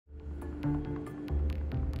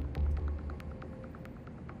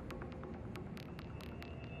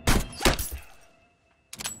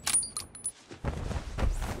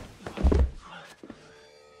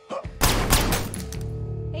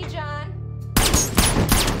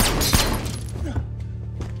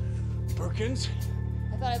Perkins.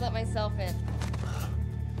 I thought I'd let myself in.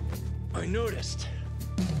 I noticed.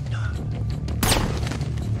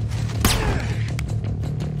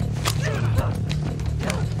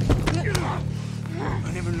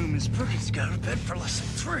 I never knew Miss Perkins got out of bed for less than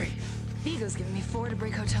 3. Vigo's giving me 4 to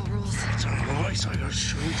break hotel rules. It's a noise I gotta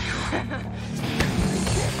show you.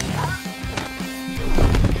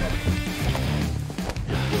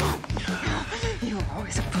 You were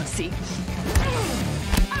always a pussy.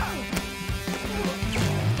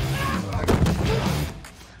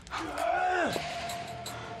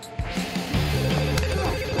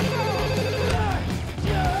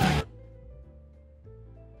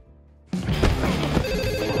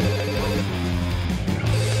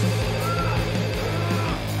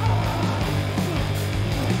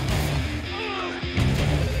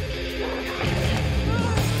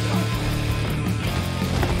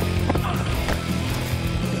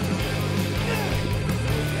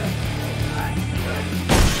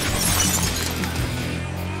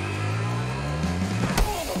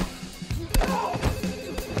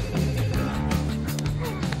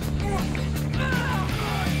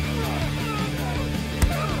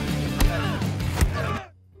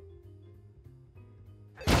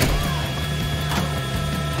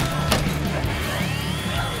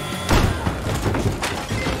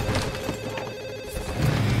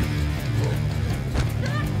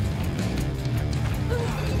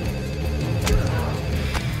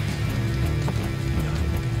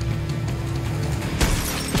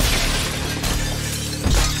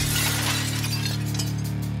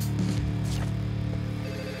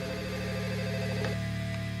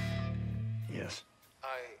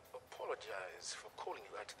 For calling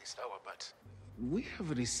you at this hour, but we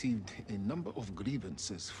have received a number of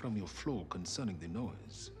grievances from your floor concerning the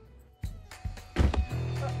noise.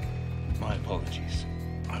 My apologies.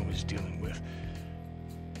 I was dealing with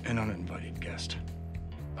an uninvited guest.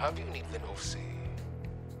 have you anything of say?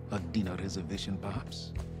 A dinner reservation,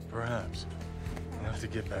 perhaps? Perhaps. I'll have to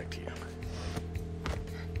get back to you.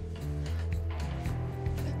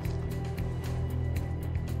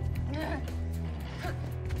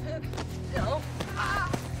 No.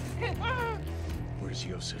 Where's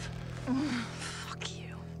Yosef? Fuck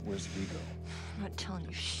you. Where's Vigo? I'm not telling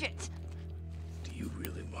you shit. Do you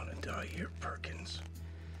really want to die here, Perkins?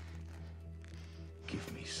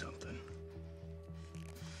 Give me something.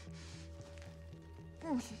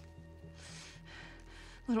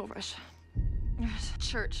 Little Russia. There's a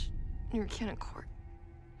church near Cannon Court.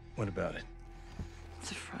 What about it? It's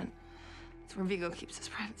the front. It's where Vigo keeps his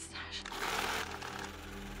private stash.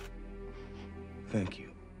 Thank you.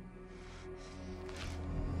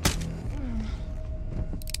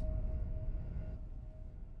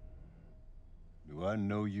 Do I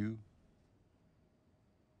know you?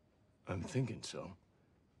 I'm thinking so.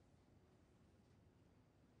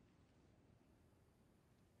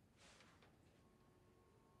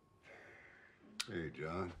 Hey,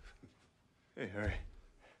 John. Hey, Harry.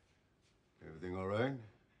 Everything all right?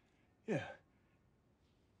 Yeah.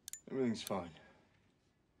 Everything's fine.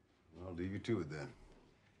 I'll leave you to it then.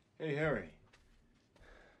 Hey, Harry.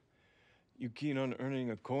 You keen on earning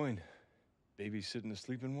a coin? Babysitting a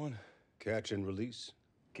sleeping one? Catch and release?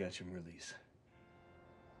 Catch and release.